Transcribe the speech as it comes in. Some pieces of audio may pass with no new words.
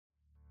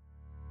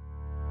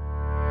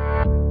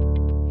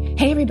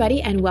Hey,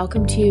 everybody, and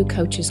welcome to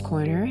Coach's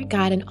Corner.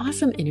 Got an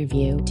awesome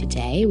interview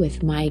today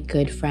with my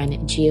good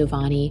friend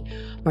Giovanni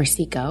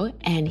Marsico,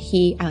 and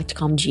I like to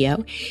call him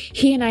Gio.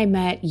 He and I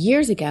met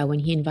years ago when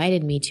he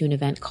invited me to an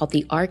event called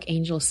the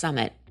Archangel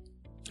Summit.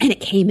 And it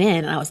came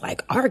in and I was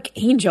like,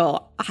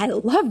 Archangel, I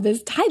love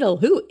this title.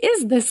 Who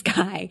is this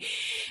guy?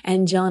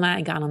 And Jill and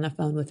I got on the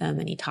phone with him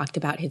and he talked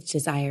about his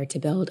desire to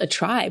build a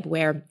tribe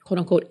where quote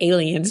unquote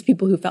aliens,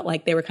 people who felt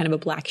like they were kind of a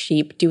black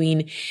sheep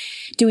doing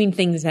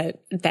things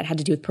that had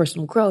to do with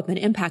personal growth and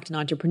impact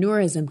and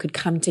entrepreneurism could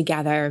come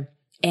together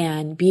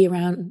and be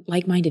around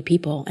like-minded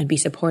people and be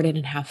supported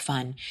and have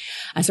fun.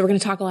 So we're going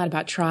to talk a lot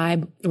about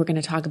tribe. We're going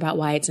to talk about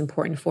why it's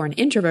important for an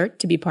introvert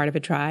to be part of a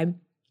tribe,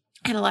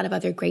 and a lot of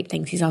other great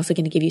things. He's also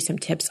going to give you some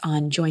tips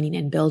on joining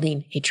and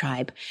building a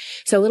tribe.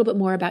 So a little bit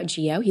more about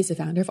Gio. He's the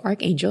founder of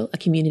Archangel, a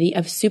community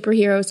of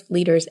superheroes,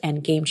 leaders,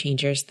 and game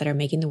changers that are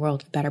making the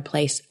world a better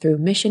place through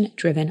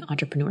mission-driven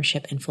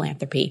entrepreneurship and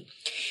philanthropy.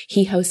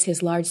 He hosts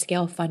his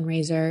large-scale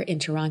fundraiser in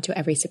Toronto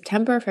every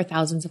September for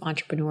thousands of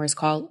entrepreneurs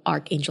called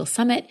Archangel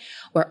Summit,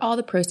 where all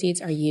the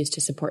proceeds are used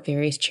to support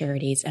various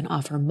charities and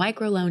offer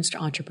microloans to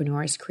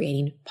entrepreneurs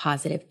creating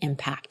positive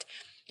impact.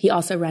 He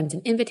also runs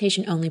an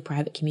invitation-only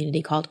private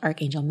community called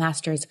Archangel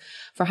Masters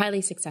for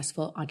highly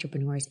successful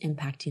entrepreneurs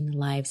impacting the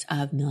lives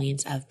of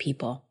millions of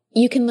people.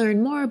 You can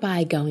learn more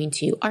by going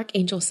to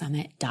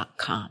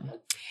archangelsummit.com.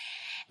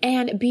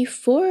 And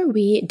before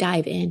we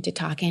dive into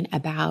talking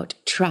about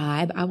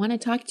tribe, I want to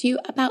talk to you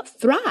about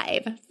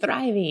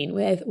thriving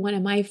with one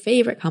of my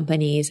favorite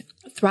companies,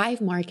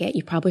 Thrive Market.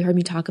 You've probably heard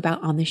me talk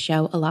about on the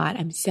show a lot.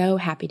 I'm so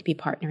happy to be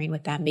partnering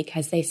with them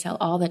because they sell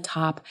all the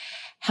top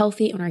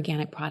healthy and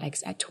organic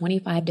products at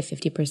 25 to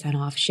 50%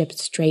 off, shipped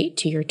straight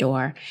to your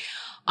door.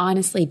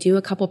 Honestly, do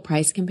a couple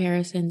price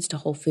comparisons to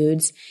Whole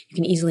Foods. You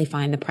can easily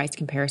find the price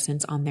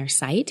comparisons on their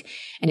site,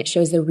 and it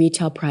shows the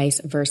retail price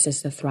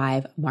versus the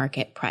Thrive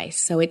Market price.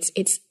 So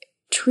it's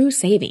true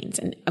savings.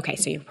 And okay,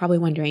 so you're probably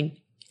wondering,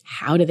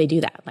 how do they do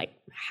that?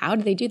 How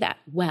do they do that?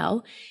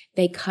 Well,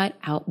 they cut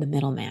out the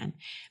middleman.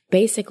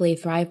 Basically,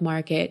 Thrive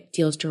Market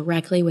deals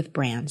directly with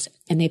brands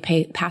and they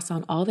pass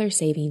on all their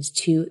savings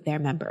to their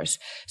members.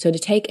 So to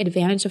take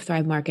advantage of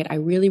Thrive Market, I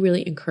really,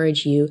 really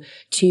encourage you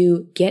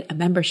to get a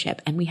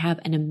membership. And we have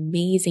an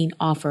amazing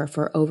offer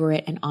for Over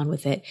It and On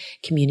With It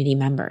community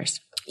members.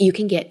 You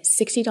can get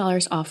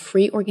 $60 off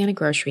free organic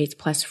groceries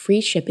plus free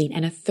shipping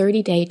and a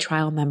 30-day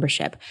trial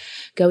membership.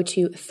 Go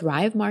to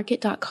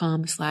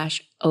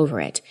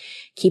thrivemarket.com/overit.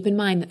 Keep in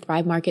mind that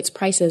Thrive Market's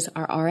prices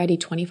are already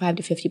 25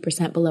 to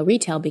 50% below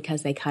retail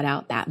because they cut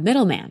out that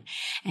middleman.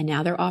 And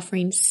now they're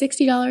offering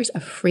 $60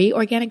 of free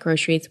organic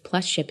groceries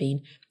plus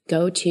shipping.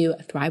 Go to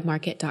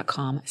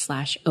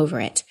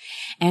thrivemarket.com/overit.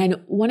 And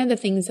one of the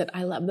things that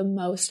I love the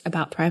most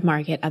about Thrive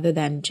Market, other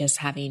than just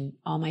having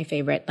all my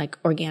favorite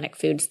organic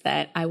foods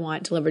that I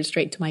want delivered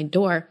straight to my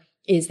door,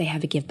 is they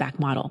have a give back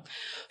model.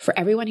 For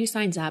everyone who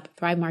signs up,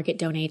 Thrive Market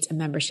donates a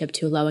membership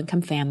to a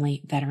low-income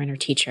family, veteran, or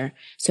teacher.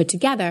 So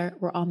together,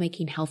 we're all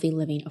making healthy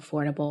living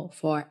affordable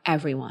for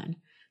everyone.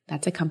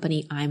 That's a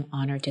company I'm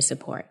honored to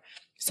support.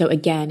 So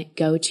again,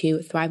 go to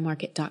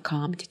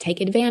thrivemarket.com to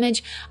take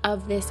advantage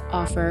of this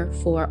offer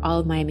for all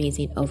of my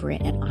amazing Over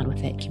It and On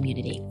With It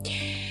community.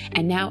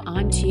 And now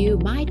on to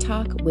my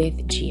talk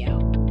with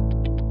Gio.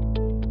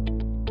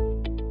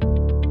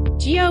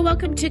 Gio,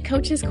 welcome to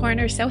Coach's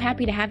Corner. So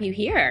happy to have you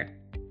here.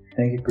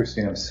 Thank you,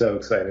 Christine. I'm so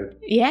excited.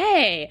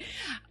 Yay.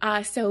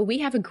 So we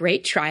have a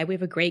great tribe. We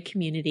have a great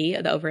community,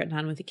 the Over It and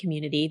On With It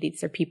community.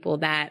 These are people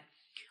that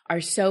are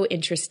so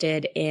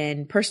interested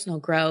in personal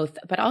growth,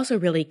 but also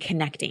really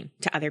connecting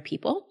to other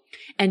people.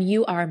 And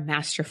you are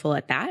masterful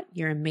at that.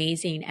 You're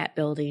amazing at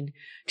building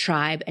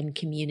tribe and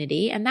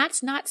community. And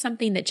that's not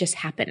something that just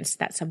happens.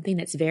 That's something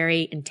that's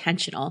very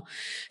intentional.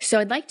 So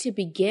I'd like to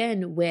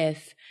begin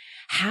with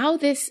how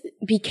this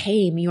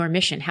became your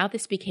mission, how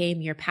this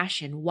became your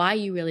passion, why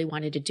you really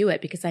wanted to do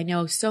it. Because I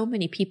know so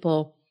many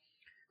people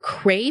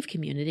crave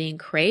community and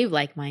crave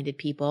like-minded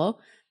people,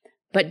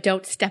 but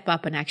don't step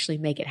up and actually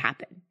make it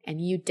happen. And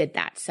you did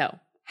that. So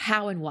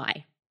how and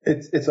why?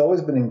 It's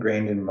always been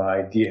ingrained in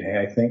my DNA.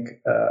 I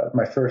think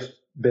my first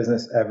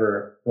business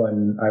ever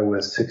when I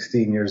was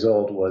 16 years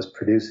old was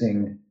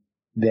producing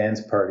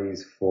dance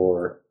parties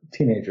for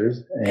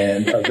teenagers.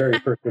 And our very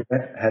first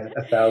event had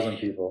 1,000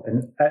 people.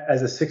 And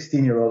as a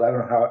 16-year-old, I don't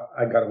know how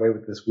I got away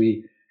with this.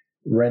 We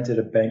rented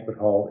a banquet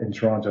hall in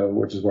Toronto,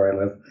 which is where I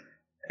live,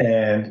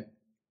 and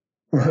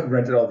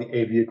rented all the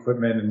AV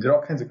equipment and did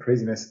all kinds of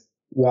craziness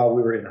while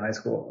we were in high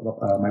school,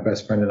 my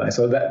best friend and I.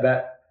 So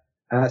that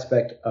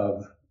aspect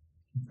of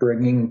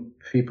bringing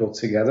people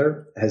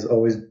together has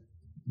always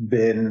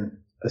been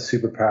a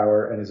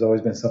superpower and has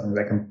always been something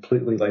that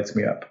completely lights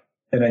me up.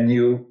 And I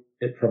knew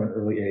it from an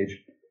early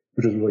age,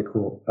 which was really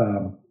cool.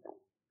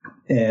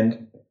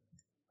 And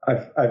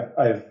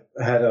I've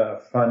had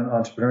a fun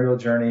entrepreneurial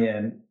journey,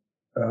 and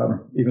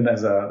even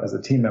as a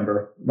team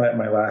member,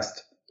 my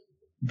last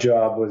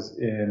job was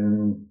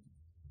in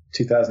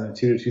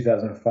 2002 to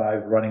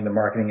 2005, running the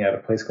marketing at a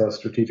place called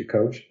Strategic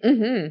Coach,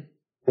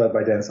 led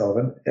by Dan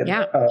Sullivan. And,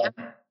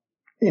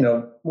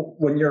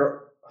 when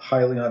you're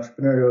highly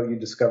entrepreneurial, you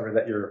discover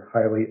that you're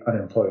highly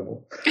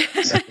unemployable.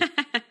 So,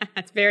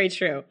 that's very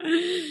true.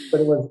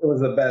 but it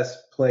was the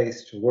best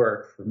place to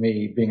work for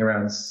me, being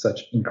around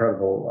such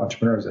incredible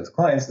entrepreneurs as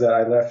clients, that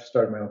I left,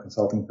 started my own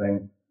consulting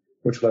thing,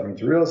 which led me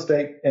to real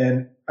estate.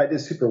 And I did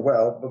super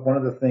well. But one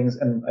of the things,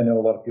 and I know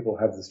a lot of people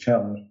have this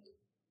challenge,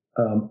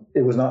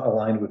 it was not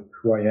aligned with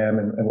who I am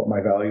and what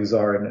my values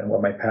are and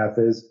what my path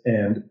is.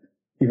 And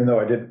even though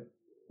I did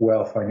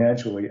well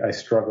financially, I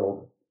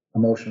struggled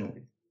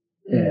emotionally.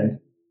 And,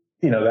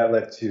 that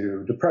led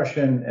to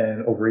depression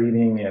and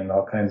overeating and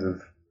all kinds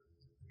of,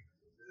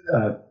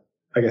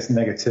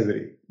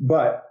 negativity.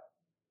 But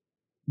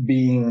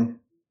being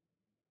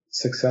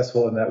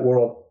successful in that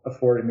world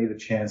afforded me the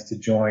chance to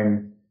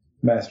join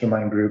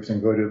mastermind groups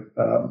and go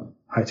to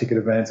high ticket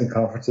events and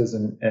conferences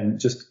and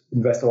just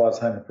invest a lot of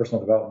time in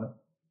personal development.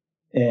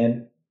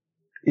 And,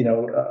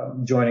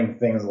 joining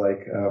things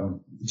like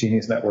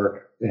Genius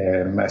Network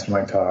and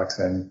Mastermind Talks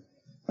and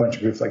a bunch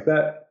of groups like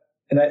that.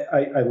 And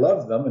I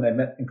loved them and I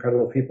met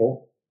incredible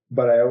people,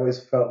 but I always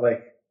felt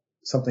like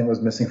something was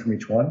missing from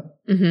each one.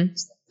 Mm-hmm.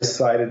 So I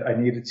decided I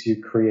needed to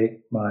create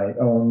my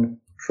own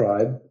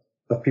tribe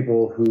of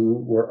people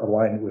who were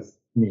aligned with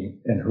me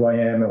and who I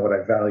am and what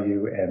I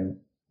value and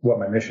what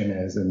my mission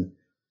is. And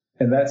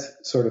that's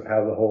sort of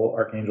how the whole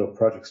Archangel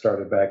project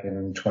started back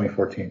in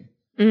 2014.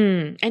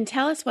 And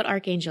tell us what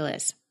Archangel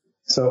is.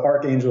 So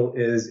Archangel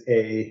is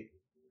a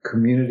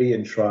community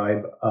and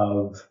tribe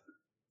of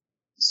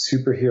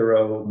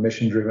superhero,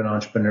 mission-driven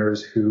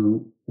entrepreneurs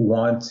who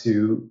want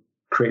to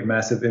create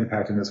massive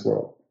impact in this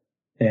world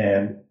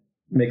and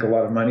make a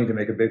lot of money to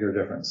make a bigger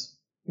difference.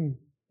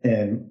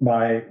 And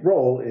my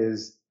role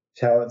is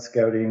talent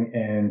scouting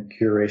and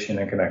curation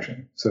and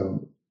connection.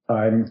 So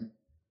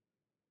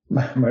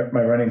my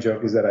running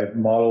joke is that I've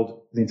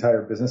modeled the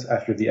entire business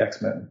after the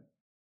X-Men,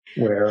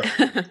 where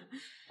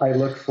I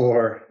look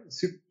for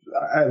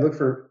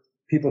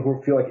people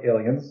who feel like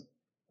aliens,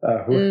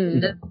 who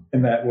are,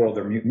 in that world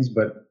they're mutants,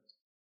 but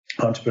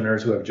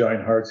entrepreneurs who have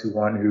giant hearts who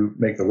want to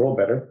make the world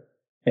better.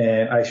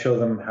 And I show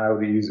them how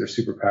to use their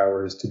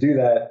superpowers to do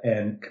that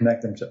and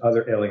connect them to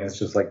other aliens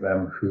just like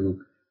them who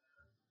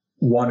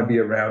want to be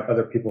around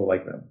other people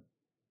like them.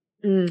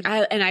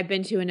 And I've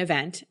been to an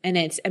event, and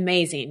it's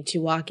amazing to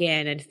walk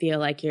in and feel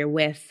like you're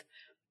with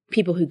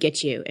people who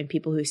get you and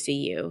people who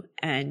see you.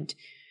 And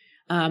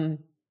I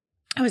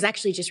was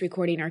actually just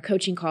recording our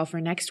coaching call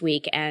for next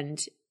week, and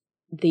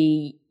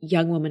the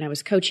young woman I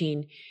was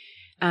coaching,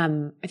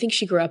 I think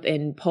she grew up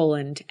in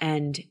Poland,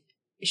 and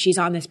she's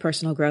on this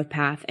personal growth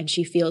path, and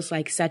she feels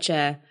like such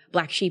a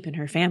black sheep in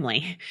her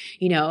family,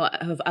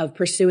 of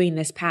pursuing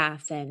this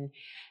path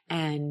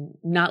and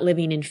not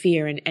living in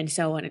fear and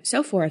so on and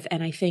so forth.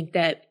 And I think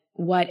that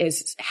what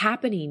is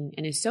happening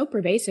and is so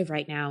pervasive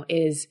right now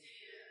is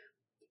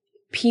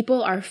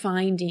people are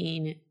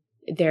finding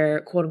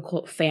their quote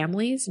unquote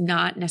families,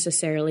 not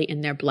necessarily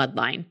in their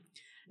bloodline,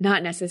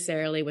 not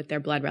necessarily with their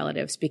blood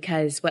relatives,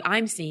 because what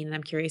I'm seeing, and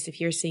I'm curious if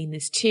you're seeing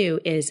this too,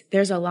 is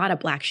there's a lot of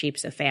black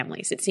sheeps of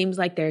families. It seems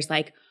like there's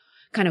like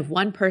kind of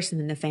one person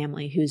in the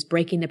family who's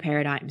breaking the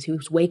paradigms,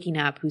 who's waking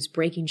up, who's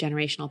breaking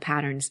generational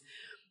patterns.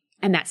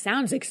 And that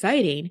sounds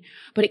exciting,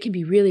 but it can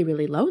be really,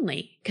 really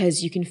lonely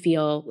because you can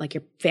feel like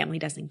your family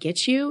doesn't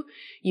get you.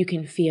 You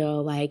can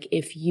feel like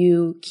if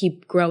you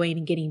keep growing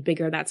and getting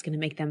bigger, that's going to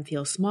make them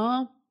feel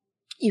small.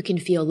 You can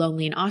feel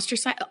lonely and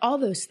ostracized, all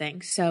those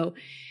things. So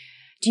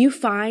do you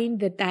find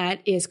that that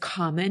is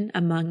common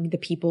among the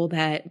people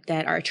that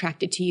are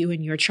attracted to you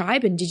in your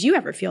tribe? And did you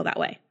ever feel that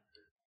way?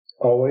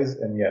 Always.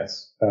 And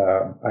yes,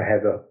 I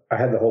had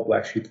the whole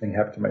black sheep thing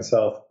happen to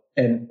myself.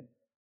 And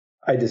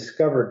I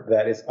discovered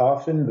that it's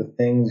often the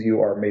things you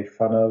are made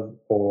fun of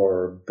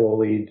or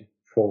bullied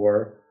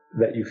for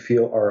that you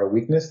feel are a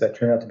weakness that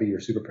turn out to be your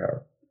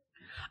superpower.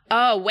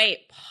 Oh,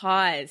 wait,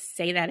 pause.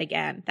 Say that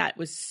again. That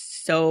was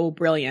so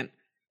brilliant.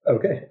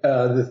 Okay.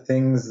 The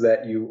things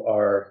that you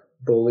are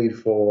bullied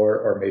for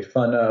or made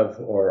fun of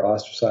or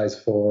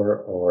ostracized for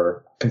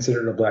or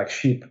considered a black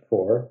sheep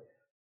for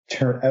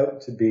turn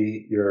out to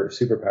be your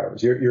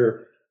superpowers.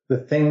 The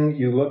thing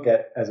you look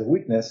at as a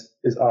weakness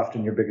is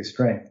often your biggest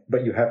strength,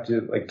 but you have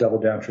to like double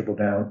down, triple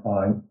down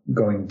on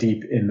going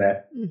deep in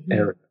that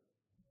area.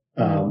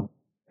 And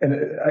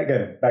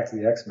again, back to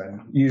the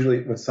X-Men,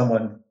 usually when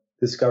someone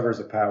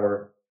discovers a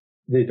power,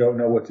 they don't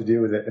know what to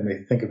do with it and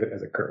they think of it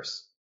as a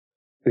curse.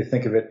 They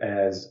think of it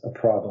as a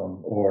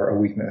problem or a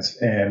weakness.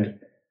 And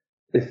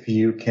if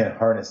you can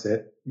harness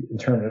it and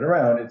turn it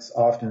around, it's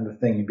often the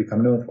thing you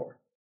become known for.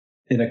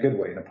 In a good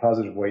way, in a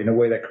positive way, in a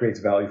way that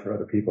creates value for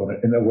other people,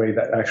 in a way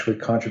that actually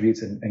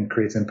contributes and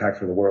creates impact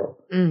for the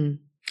world.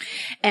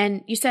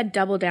 And you said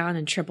double down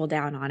and triple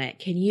down on it.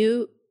 Can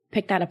you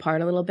pick that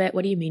apart a little bit?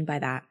 What do you mean by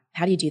that?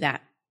 How do you do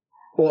that?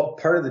 Well,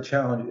 part of the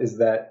challenge is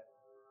that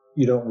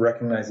you don't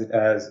recognize it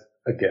as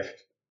a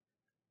gift.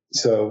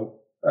 So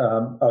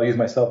I'll use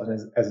myself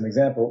as an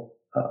example.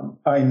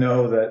 I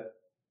know that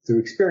through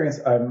experience,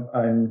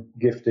 I'm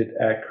gifted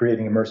at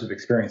creating immersive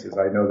experiences.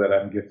 I know that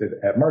I'm gifted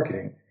at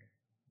marketing.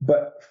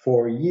 But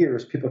for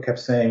years, people kept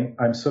saying,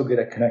 I'm so good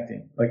at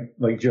connecting.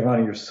 Like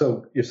Giovanni, you're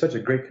such a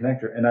great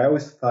connector. And I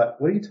always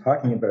thought, what are you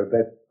talking about?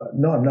 That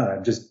no, I'm not.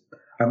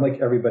 I'm like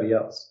everybody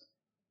else.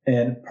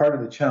 And part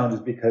of the challenge is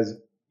because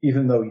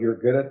even though you're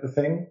good at the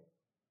thing,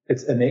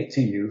 it's innate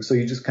to you. So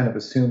you just kind of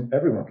assume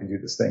everyone can do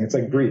this thing. It's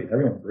like breathing.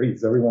 Everyone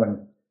breathes.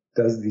 Everyone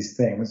does these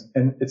things.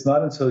 And it's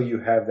not until you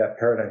have that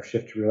paradigm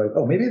shift to realize,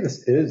 oh, maybe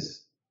this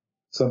is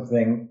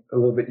something a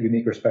little bit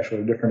unique or special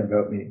or different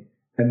about me.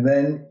 And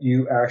then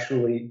you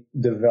actually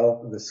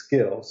develop the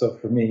skill. So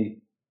for me,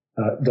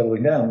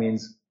 doubling down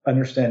means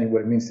understanding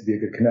what it means to be a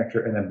good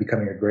connector and then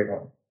becoming a great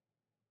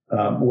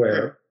one,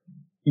 where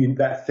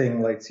that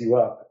thing lights you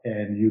up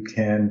and you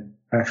can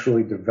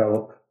actually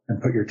develop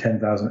and put your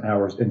 10,000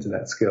 hours into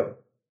that skill.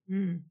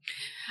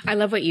 I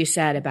love what you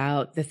said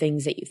about the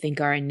things that you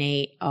think are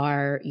innate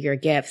are your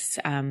gifts.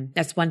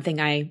 That's one thing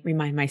I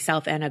remind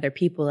myself and other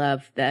people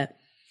of.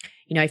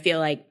 I feel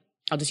like,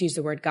 I'll just use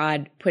the word,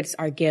 God puts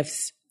our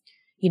gifts,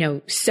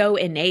 so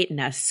innate in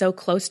us, so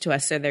close to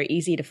us, so they're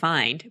easy to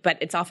find, but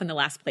it's often the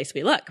last place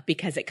we look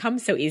because it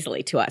comes so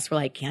easily to us. We're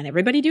like, can't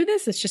everybody do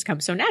this? This just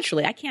comes so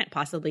naturally. I can't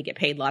possibly get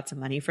paid lots of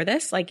money for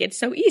this. Like, it's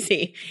so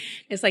easy.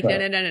 It's like,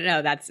 right.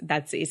 No. That's,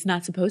 it's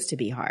not supposed to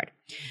be hard.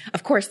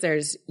 Of course,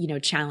 there's,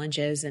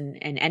 challenges and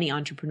any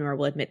entrepreneur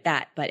will admit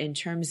that. But in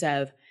terms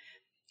of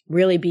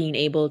really being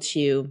able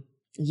to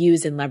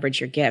use and leverage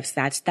your gifts,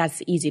 that's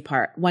the easy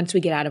part. Once we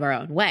get out of our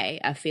own way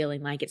of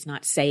feeling like it's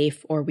not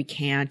safe or we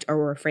can't, or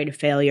we're afraid of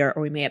failure,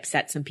 or we may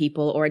upset some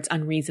people, or it's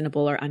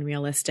unreasonable or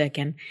unrealistic.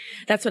 And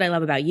that's what I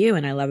love about you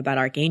and I love about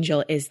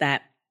Archangel is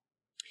that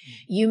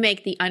you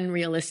make the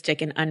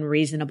unrealistic and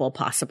unreasonable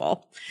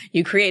possible.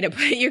 You create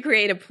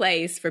a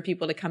place for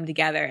people to come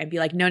together and be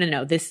like,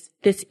 no, this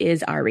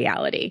is our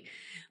reality.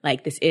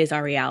 Like, this is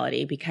our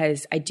reality,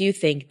 because I do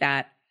think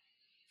that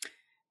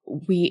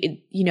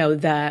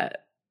the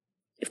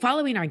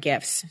following our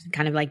gifts,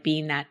 kind of like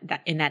being that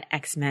in that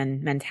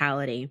X-Men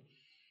mentality,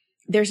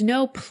 there's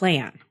no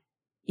plan.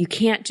 You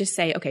can't just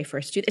say, okay,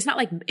 first it's not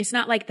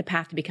like the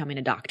path to becoming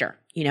a doctor.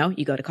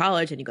 You go to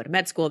college and you go to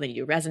med school, then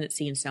you do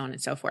residency and so on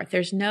and so forth.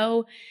 There's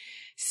no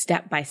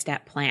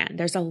step-by-step plan.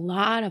 There's a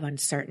lot of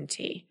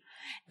uncertainty.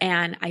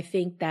 And I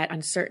think that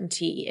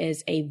uncertainty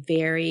is a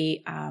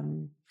very,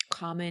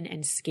 common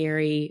and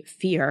scary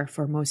fear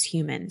for most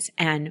humans.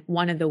 And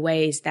one of the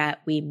ways that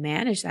we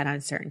manage that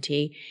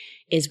uncertainty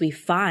is we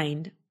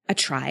find a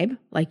tribe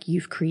like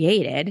you've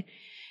created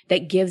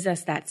that gives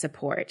us that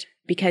support.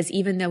 Because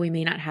even though we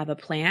may not have a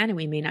plan and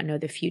we may not know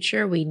the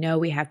future, we know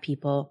we have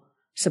people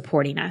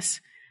supporting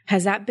us.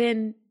 Has that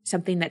been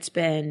something that's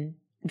been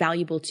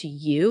valuable to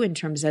you in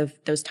terms of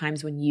those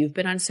times when you've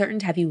been uncertain?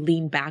 Have you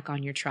leaned back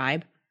on your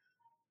tribe?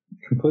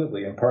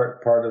 Completely. And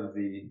part of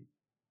the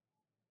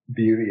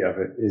beauty of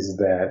it is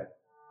that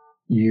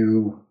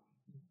you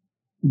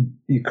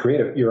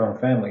create your own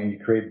family and you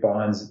create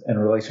bonds and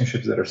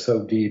relationships that are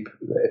so deep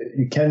that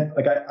you can,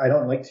 like, I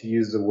don't like to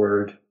use the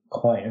word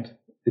client.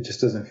 It just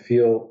doesn't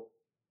feel,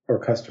 or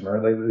customer,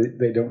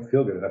 they don't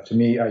feel good enough. To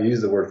me, I use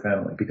the word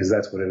family because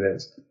that's what it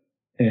is.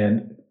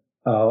 And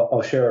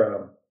I'll share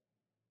a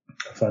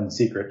fun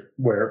secret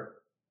where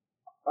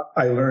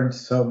I learned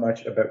so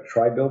much about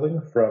tribe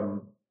building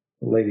from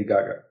Lady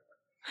Gaga.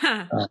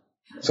 Huh.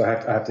 So I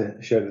have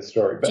to share this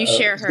story. Do you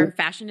share her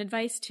fashion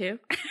advice too?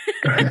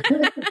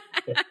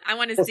 I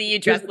want to see you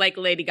dressed like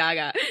Lady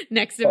Gaga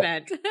next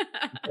event.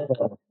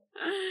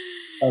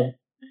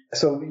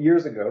 So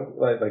years ago,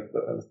 like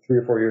 3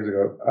 or 4 years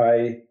ago,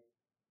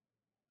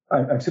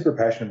 I'm super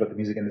passionate about the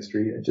music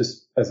industry,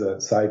 just as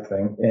a side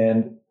thing.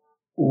 And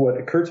what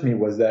occurred to me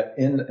was that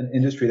in an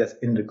industry that's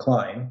in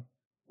decline,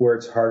 where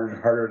it's harder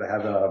and harder to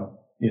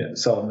have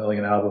sell 1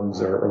 million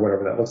albums or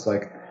whatever that looks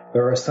like,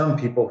 there are some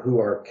people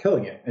who are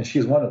killing it, and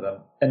she's one of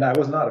them. And I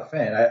was not a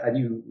fan. I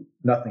knew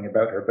nothing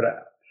about her, but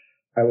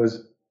I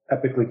was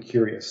epically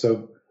curious.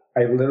 So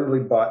I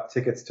literally bought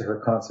tickets to her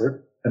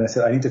concert, and I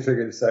said, I need to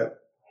figure this out.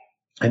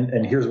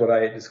 And here's what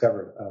I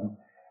discovered.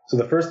 So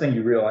the first thing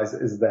you realize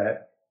is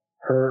that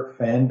her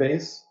fan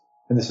base,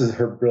 and this is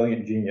her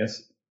brilliant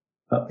genius,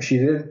 she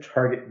didn't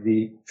target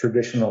the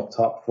traditional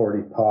top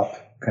 40 pop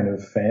kind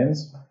of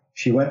fans.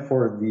 She went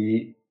for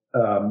the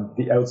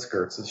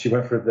outskirts. She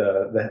went for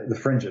the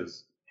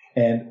fringes.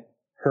 And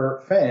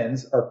her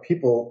fans are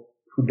people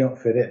who don't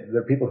fit in.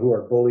 They're people who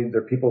are bullied.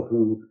 They're people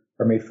who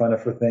are made fun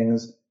of for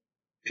things.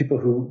 People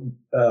who,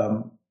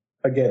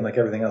 again, like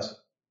everything else,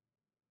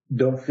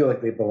 don't feel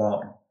like they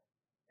belong.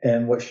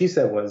 And what she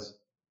said was,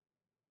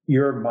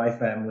 you're my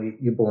family.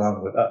 You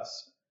belong with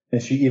us.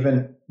 And she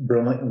even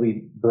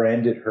brilliantly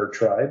branded her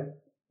tribe,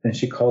 and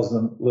she calls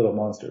them little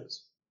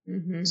monsters.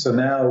 Mm-hmm. So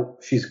now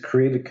she's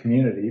created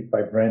community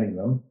by branding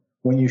them.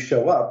 When you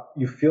show up,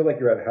 you feel like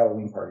you're at a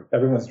Halloween party.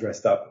 Everyone's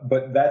dressed up,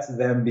 but that's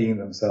them being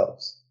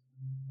themselves,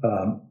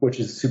 which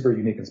is super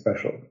unique and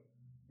special.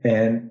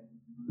 And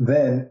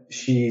then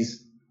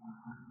she's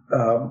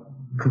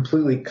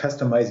completely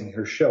customizing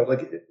her show.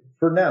 Like,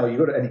 for now, you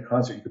go to any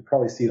concert, you could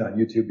probably see it on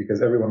YouTube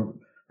because everyone,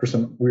 for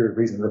some weird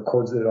reason,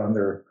 records it on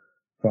their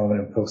phone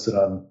and posts it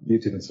on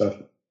YouTube and stuff.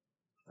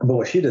 But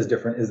what she does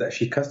different is that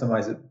she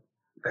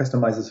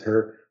customizes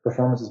her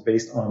performances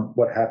based on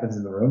what happens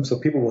in the room. So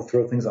people will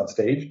throw things on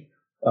stage,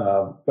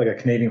 like a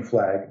Canadian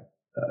flag,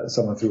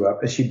 someone threw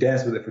up, and she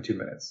danced with it for 2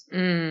 minutes.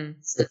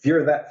 So if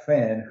you're that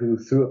fan who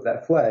threw up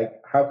that flag,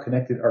 how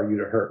connected are you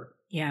to her?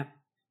 Yeah.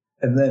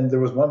 And then there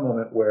was one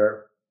moment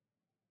where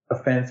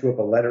a fan threw up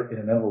a letter in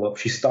an envelope.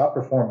 She stopped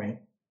performing,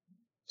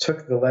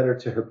 took the letter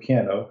to her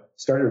piano,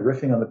 started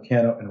riffing on the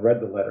piano, and read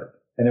the letter.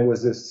 And it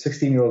was this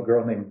 16-year-old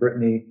girl named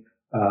Brittany.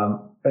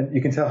 And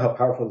you can tell how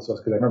powerful this was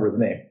because I remember the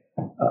name.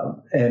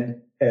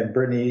 And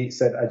Brittany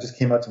said, I just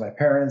came out to my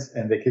parents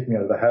and they kicked me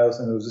out of the house.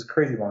 And it was this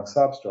crazy long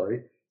sob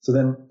story. So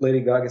then Lady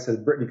Gaga says,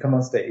 Brittany, come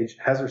on stage,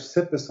 has her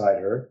sit beside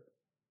her,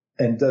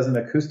 and does an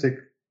acoustic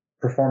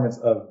performance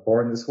of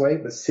Born This Way,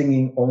 but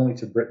singing only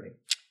to Brittany.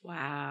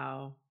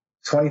 Wow.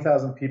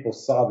 20,000 people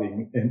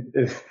sobbing. And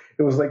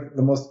it was like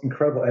the most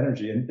incredible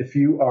energy. And if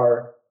you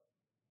are,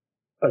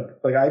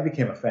 like I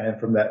became a fan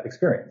from that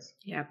experience.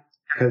 Yeah.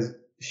 Because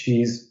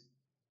she's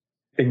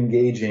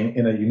engaging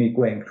in a unique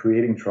way and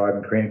creating tribe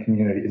and creating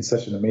community in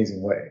such an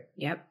amazing way.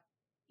 Yep.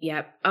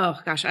 Oh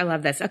gosh, I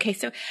love this. Okay.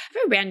 So I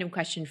have a random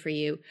question for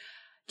you.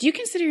 Do you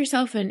consider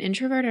yourself an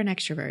introvert or an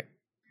extrovert?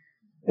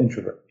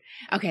 Introvert.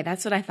 Okay.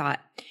 That's what I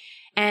thought.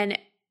 And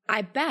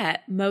I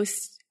bet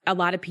a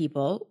lot of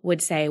people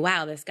would say,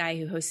 wow, this guy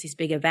who hosts these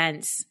big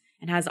events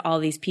and has all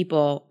these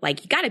people,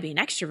 like, you got to be an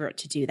extrovert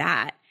to do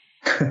that.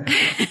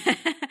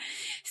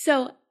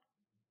 So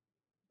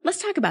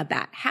let's talk about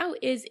that. How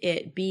is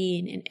it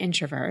being an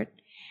introvert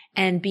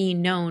and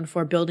being known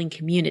for building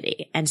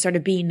community and sort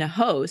of being the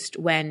host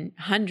when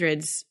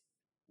hundreds,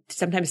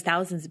 sometimes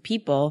thousands of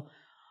people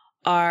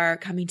are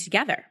coming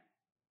together?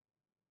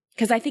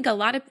 Because I think a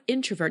lot of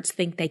introverts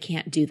think they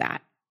can't do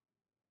that.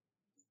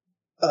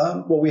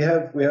 Well, we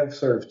have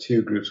sort of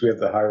two groups. We have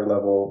the higher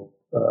level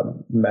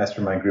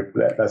mastermind group.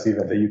 That's the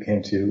event that you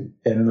came to,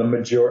 and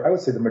I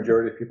would say the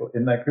majority of people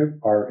in that group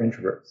are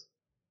introverts.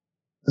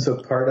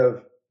 So part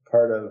of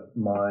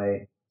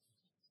my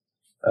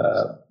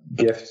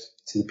gift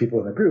to the people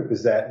in the group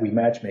is that we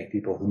match make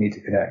people who need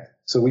to connect.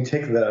 So we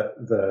take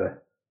the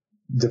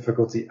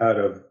difficulty out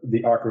of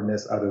the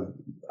awkwardness, out of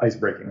ice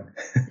breaking,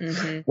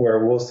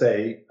 where we'll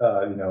say,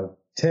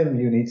 Tim,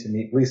 you need to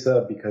meet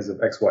Lisa because of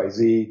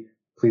XYZ.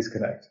 Please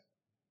connect.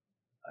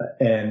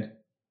 And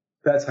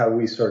that's how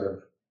we sort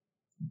of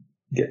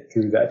get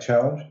through that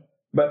challenge.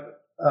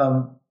 But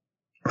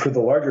for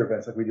the larger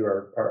events, like we do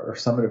our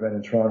summit event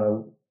in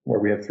Toronto, where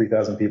we have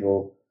 3,000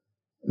 people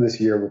this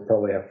year, we'll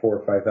probably have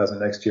 4,000 or 5,000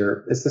 next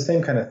year. It's the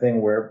same kind of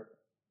thing where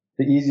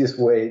the easiest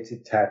way to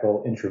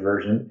tackle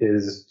introversion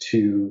is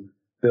to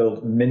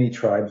build mini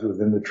tribes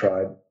within the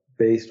tribe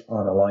based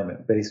on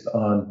alignment, based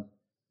on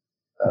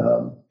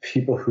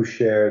people who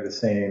share the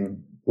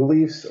same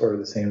beliefs or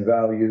the same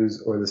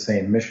values or the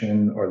same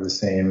mission or the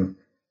same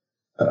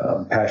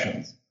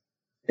passions.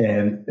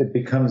 And it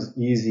becomes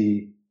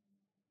easy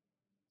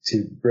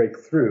to break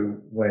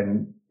through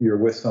when you're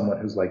with someone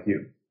who's like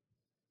you.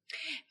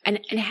 And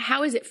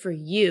how is it for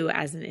you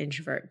as an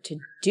introvert to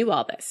do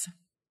all this?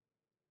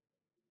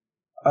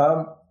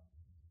 I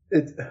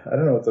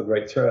don't know what the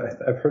right term.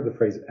 I've heard the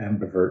phrase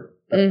ambivert.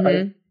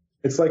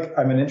 It's like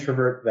I'm an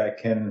introvert that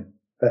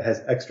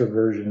has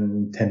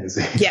extroversion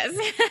tendencies. Yes,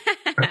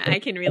 I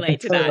can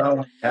relate to that. I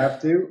don't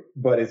have to,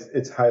 but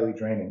it's highly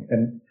draining.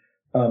 And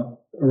a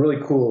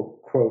really cool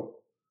quote.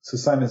 So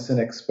Simon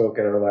Sinek spoke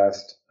at our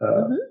last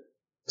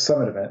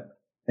summit event,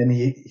 and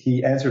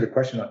he answered a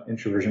question on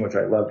introversion, which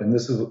I loved. And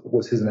this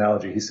was his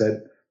analogy. He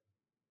said,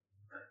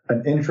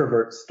 an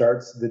introvert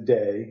starts the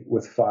day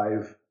with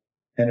 5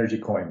 energy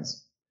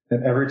coins.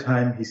 And every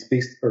time he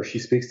speaks or she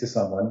speaks to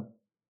someone,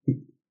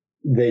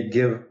 they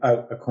give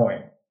out a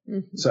coin.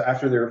 So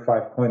after their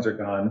 5 coins are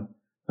gone,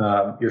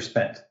 you're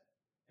spent.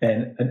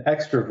 And an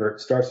extrovert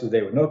starts the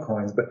day with no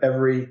coins, but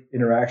every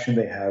interaction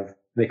they have,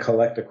 they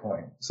collect a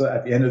coin. So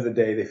at the end of the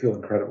day, they feel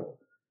incredible.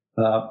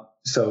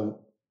 So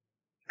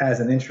as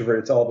an introvert,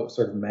 it's all about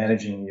sort of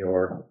managing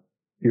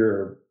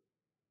your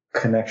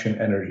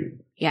connection energy.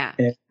 Yeah.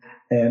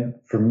 And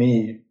for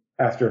me,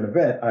 after an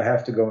event, I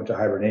have to go into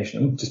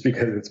hibernation just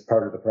because it's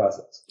part of the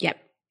process. Yep.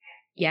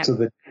 So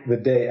the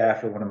day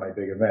after one of my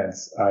big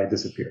events, I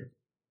disappear.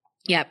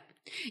 Yep.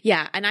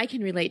 Yeah. And I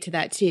can relate to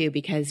that too,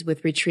 because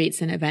with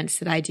retreats and events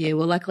that I do,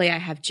 well, luckily I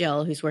have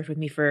Jill, who's worked with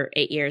me for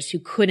 8 years, who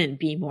couldn't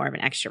be more of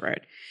an extrovert.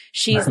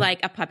 She's like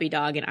a puppy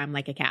dog and I'm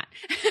like a cat.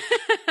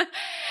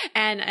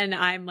 and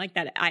I'm like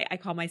that. I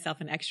call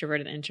myself an extrovert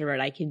and introvert.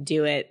 I can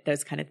do it,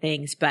 those kind of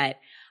things, but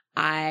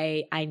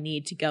I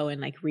need to go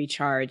and like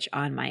recharge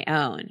on my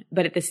own.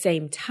 But at the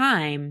same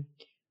time,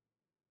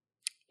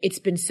 it's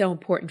been so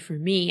important for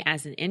me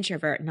as an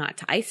introvert not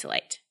to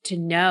isolate, to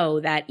know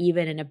that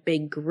even in a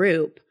big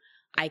group,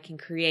 I can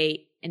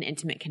create an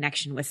intimate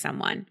connection with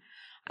someone.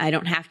 I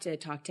don't have to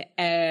talk to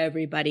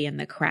everybody in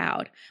the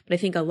crowd. But I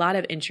think a lot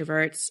of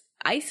introverts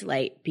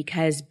isolate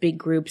because big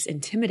groups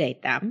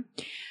intimidate them.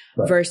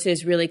 Right.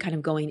 versus really kind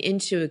of going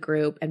into a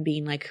group and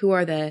being like, who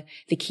are the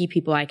key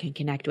people I can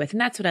connect with?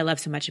 And that's what I love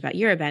so much about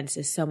your events,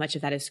 is so much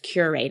of that is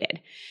curated.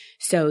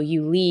 So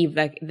you leave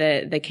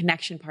the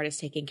connection part is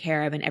taken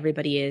care of, and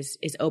everybody is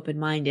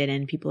open-minded,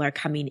 and people are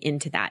coming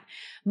into that.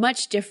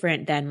 Much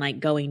different than like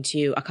going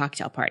to a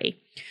cocktail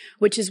party,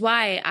 which is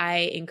why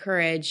I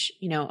encourage,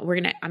 I'm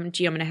going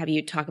to have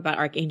you talk about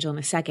Archangel in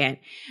a second.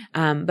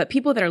 But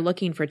people that are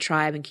looking for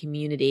tribe and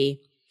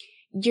community,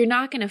 you're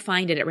not going to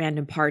find it at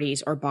random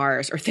parties or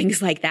bars or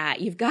things like that.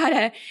 You've got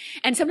to,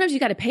 and sometimes you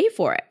got to pay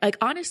for it. Like,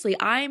 honestly,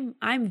 I'm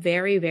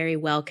very, very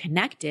well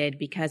connected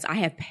because I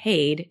have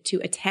paid to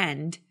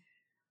attend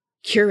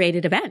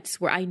curated events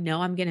where I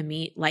know I'm going to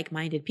meet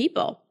like-minded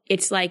people.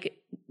 It's like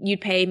you'd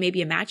pay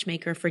maybe a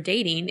matchmaker for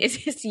dating. It's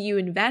just you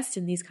invest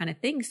in these kind of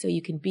things so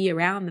you can be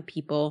around the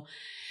people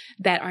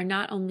that are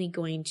not only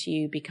going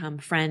to become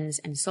friends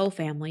and soul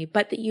family,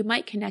 but that you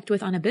might connect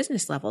with on a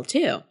business level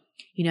too.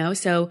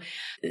 So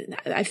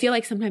I feel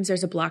like sometimes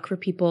there's a block for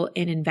people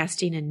in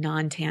investing in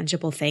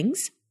non-tangible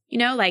things.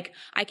 Like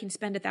I can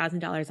spend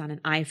 $1,000 on an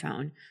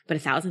iPhone, but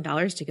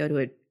 $1,000 to go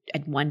to a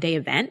one-day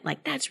event,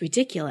 like that's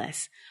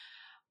ridiculous.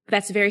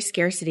 That's a very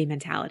scarcity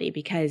mentality,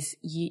 because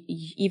you,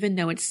 even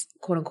though it's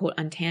quote unquote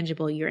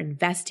untangible, you're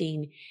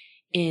investing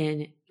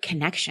in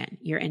connection.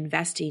 You're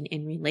investing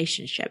in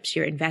relationships.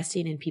 You're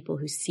investing in people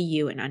who see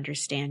you and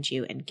understand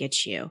you and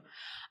get you.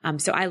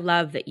 So I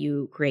love that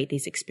you create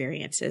these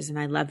experiences, and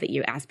I love that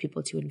you ask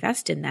people to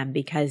invest in them,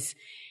 because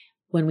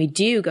when we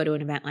do go to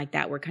an event like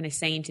that, we're kind of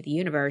saying to the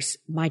universe,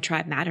 my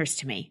tribe matters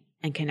to me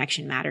and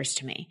connection matters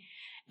to me.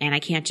 And I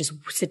can't just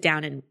sit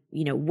down and,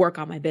 work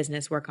on my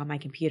business, work on my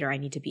computer. I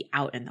need to be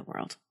out in the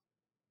world.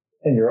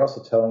 And you're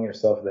also telling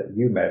yourself that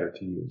you matter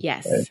to you.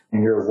 Yes.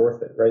 And you're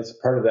worth it, right? It's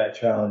part of that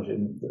challenge.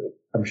 And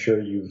I'm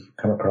sure you've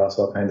come across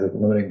all kinds of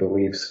limiting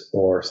beliefs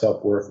or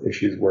self-worth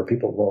issues where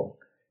people won't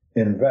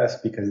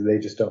invest because they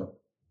just don't,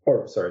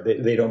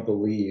 they don't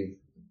believe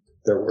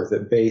they're worth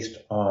it based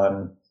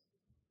on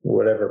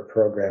whatever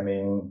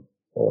programming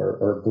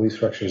or belief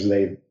structures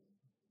they've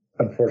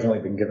unfortunately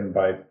been given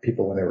by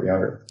people when they were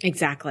younger.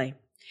 Exactly.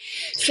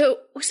 So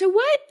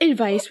what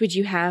advice would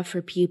you have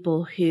for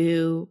people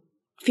who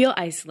feel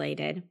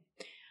isolated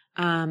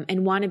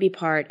and want to be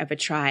part of a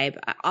tribe?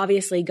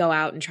 Obviously, go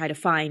out and try to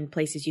find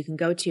places you can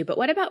go to. But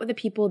what about the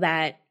people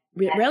that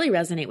really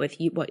resonate with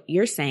you, what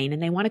you're saying,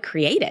 and they want to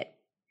create it?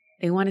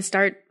 They want to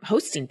start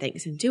hosting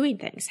things and doing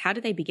things. How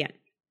do they begin?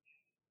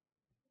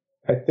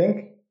 I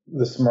think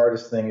the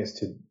smartest thing is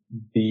to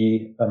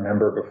be a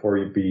member before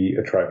you be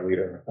a tribe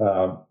leader,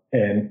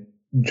 and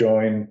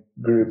join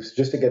groups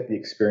just to get the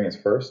experience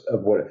first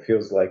of what it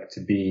feels like to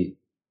be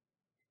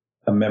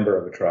a member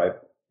of a tribe.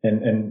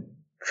 And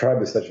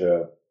tribe is such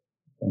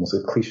almost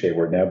a cliche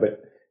word now,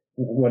 but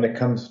when it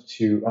comes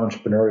to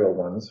entrepreneurial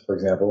ones, for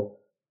example,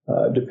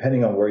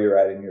 depending on where you're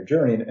at in your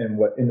journey and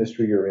what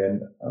industry you're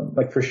in,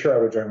 like for sure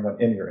I would join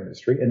one in your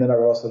industry, and then I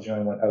would also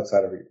join one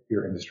outside of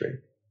your industry.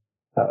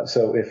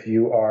 So if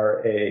you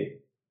are a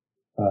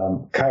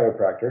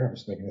chiropractor, I'm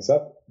just making this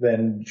up,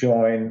 then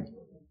join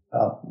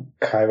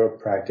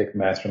Chiropractic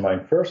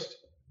Mastermind first,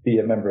 be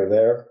a member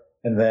there.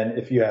 And then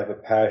if you have a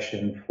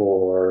passion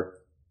for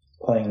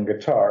playing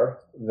guitar,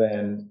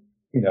 then,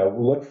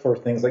 look for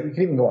things like, you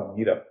can even go on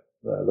Meetup,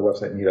 the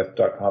website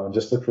meetup.com, and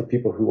just look for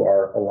people who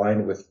are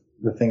aligned with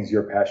the things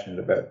you're passionate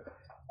about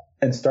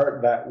and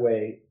start that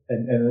way.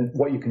 And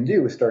what you can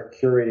do is start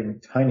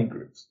curating tiny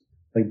groups,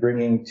 like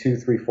bringing 2,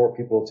 3, 4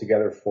 people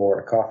together for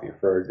a coffee,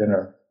 for a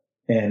dinner,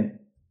 and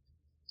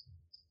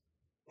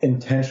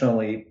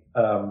intentionally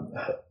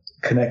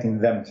connecting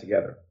them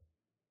together.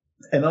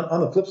 And on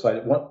the flip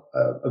side,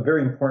 a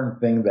very important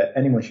thing that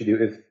anyone should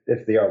do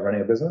if they are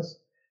running a business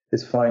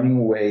is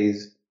finding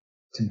ways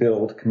to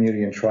build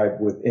community and tribe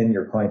within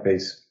your client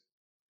base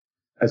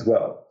as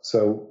well.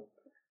 So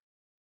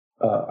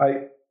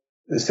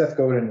Seth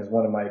Godin is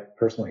one of my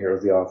personal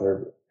heroes, the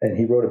author, and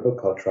he wrote a book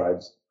called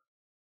Tribes.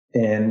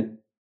 And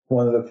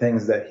one of the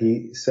things that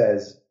he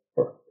says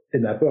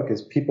in that book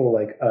is people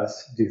like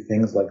us do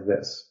things like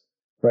this,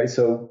 right?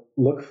 So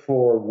look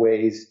for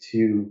ways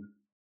to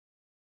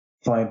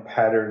find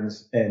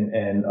patterns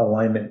and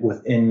alignment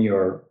within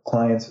your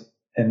clients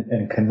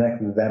and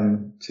connect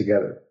them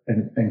together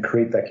and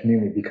create that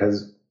community,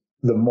 because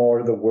the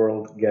more the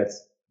world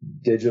gets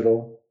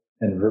digital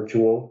and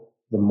virtual,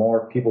 the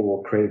more people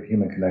will crave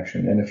human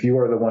connection. And if you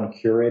are the one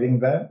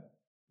curating that,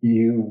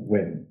 you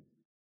win.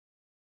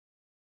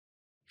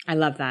 I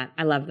love that.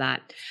 I love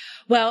that.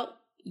 Well,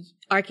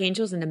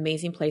 Archangel is an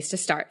amazing place to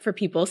start for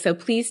people. So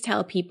please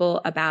tell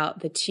people about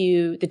the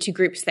two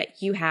groups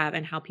that you have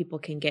and how people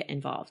can get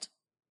involved.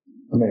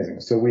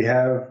 Amazing. So we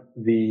have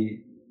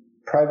the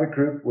private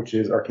group, which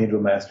is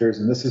Archangel Masters,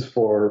 and this is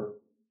for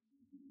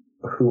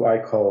who I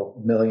call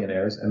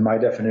millionaires. And my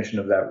definition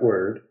of that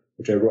word,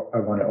 which I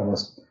want to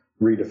almost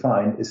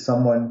redefine, is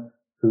someone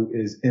who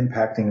is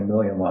impacting 1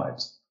 million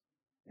lives,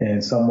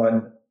 and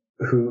someone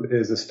who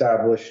is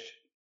established,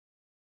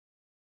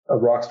 a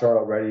rock star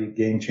already,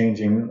 game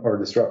changing or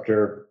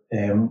disruptor,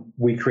 and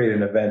we create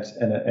an event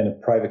and a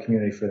private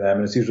community for them.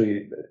 And it's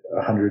usually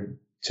 100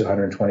 to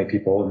 120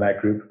 people in that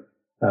group.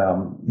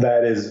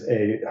 That is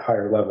a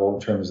higher level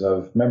in terms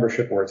of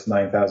membership, where it's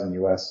 9,000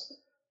 US.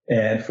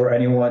 And for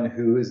anyone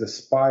who is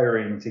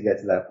aspiring to get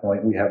to that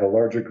point, we have a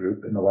larger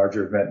group and a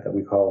larger event that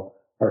we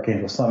call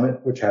Archangel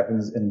Summit, which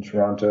happens in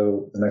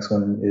Toronto. The next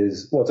one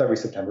is, well, it's every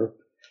September.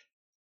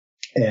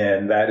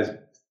 And that is,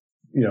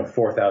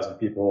 4,000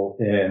 people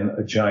in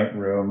a giant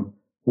room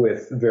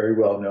with very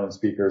well-known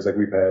speakers. Like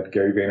we've had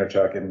Gary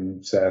Vaynerchuk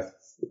and Seth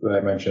that I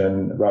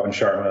mentioned, Robin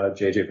Sharma,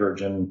 JJ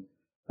Virgin,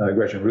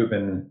 Gretchen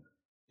Rubin,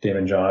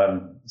 Damon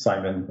John,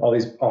 Simon, all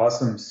these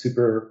awesome,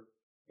 super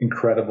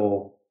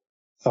incredible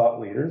thought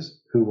leaders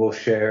who will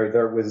share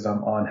their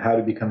wisdom on how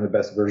to become the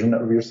best version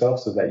of yourself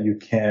so that you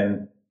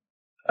can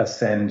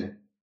ascend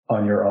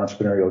on your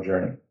entrepreneurial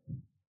journey.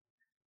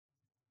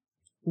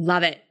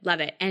 Love it. Love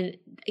it. And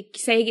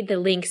say the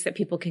links that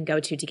people can go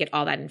to get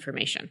all that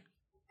information.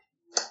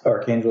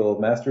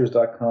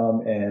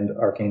 ArchangelMasters.com and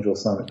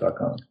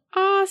ArchangelSummit.com.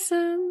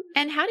 Awesome.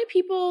 And how do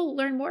people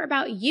learn more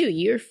about you?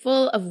 You're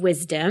full of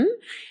wisdom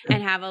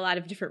and have a lot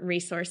of different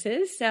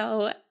resources.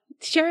 So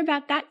share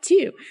about that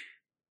too.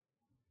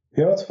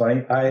 It's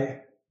funny.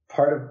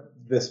 Part of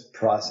this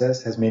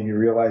process has made me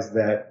realize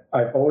that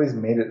I've always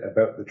made it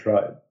about the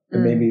tribe.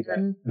 And maybe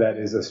that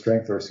is a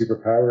strength or a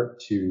superpower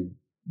to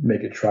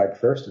make it tribe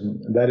first.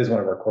 And that is one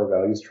of our core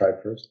values,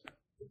 tribe first.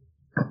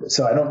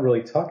 So I don't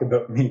really talk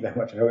about me that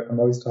much. I'm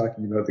always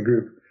talking about the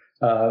group.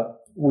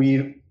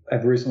 We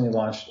have recently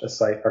launched a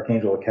site,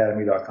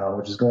 archangelacademy.com,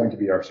 which is going to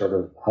be our sort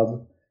of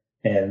hub.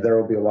 And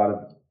there will be a lot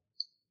of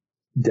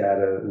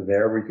data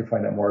there where you can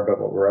find out more about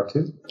what we're up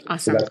to.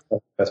 Awesome. So that's the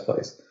best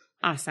place.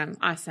 Awesome.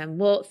 Awesome.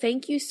 Well,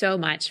 thank you so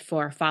much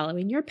for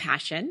following your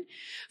passion,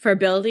 for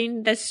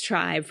building this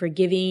tribe, for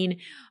giving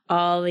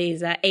all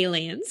these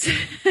aliens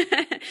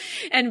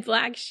and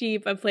black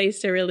sheep a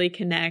place to really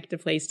connect, a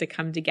place to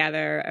come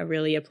together,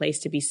 a place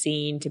to be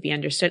seen, to be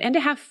understood, and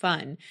to have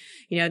fun.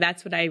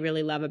 That's what I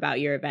really love about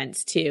your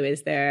events too,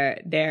 is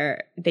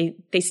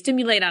they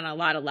stimulate on a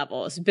lot of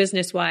levels,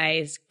 business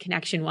wise,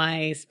 connection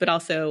wise, but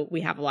also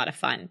we have a lot of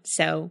fun.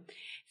 So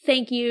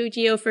thank you,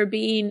 Gio, for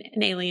being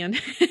an alien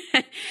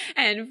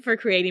and for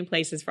creating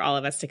places for all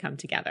of us to come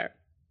together.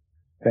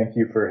 Thank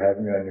you for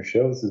having me on your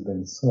show. This has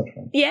been so much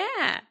fun.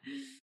 Yeah.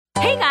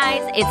 Hey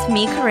guys, it's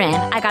me, Corinne.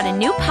 I got a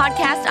new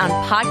podcast on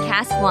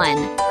Podcast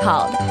One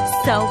called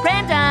So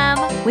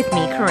Random with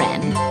me,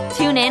 Corinne.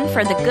 Tune in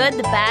for the good,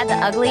 the bad, the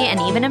ugly, and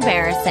even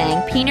embarrassing.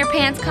 Pee in your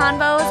pants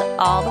convos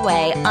all the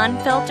way,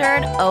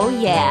 unfiltered, oh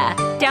yeah.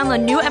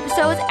 Download new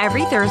episodes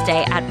every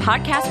Thursday at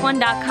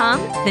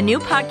podcastone.com, the new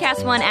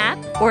Podcast One app,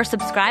 or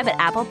subscribe at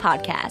Apple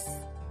Podcasts.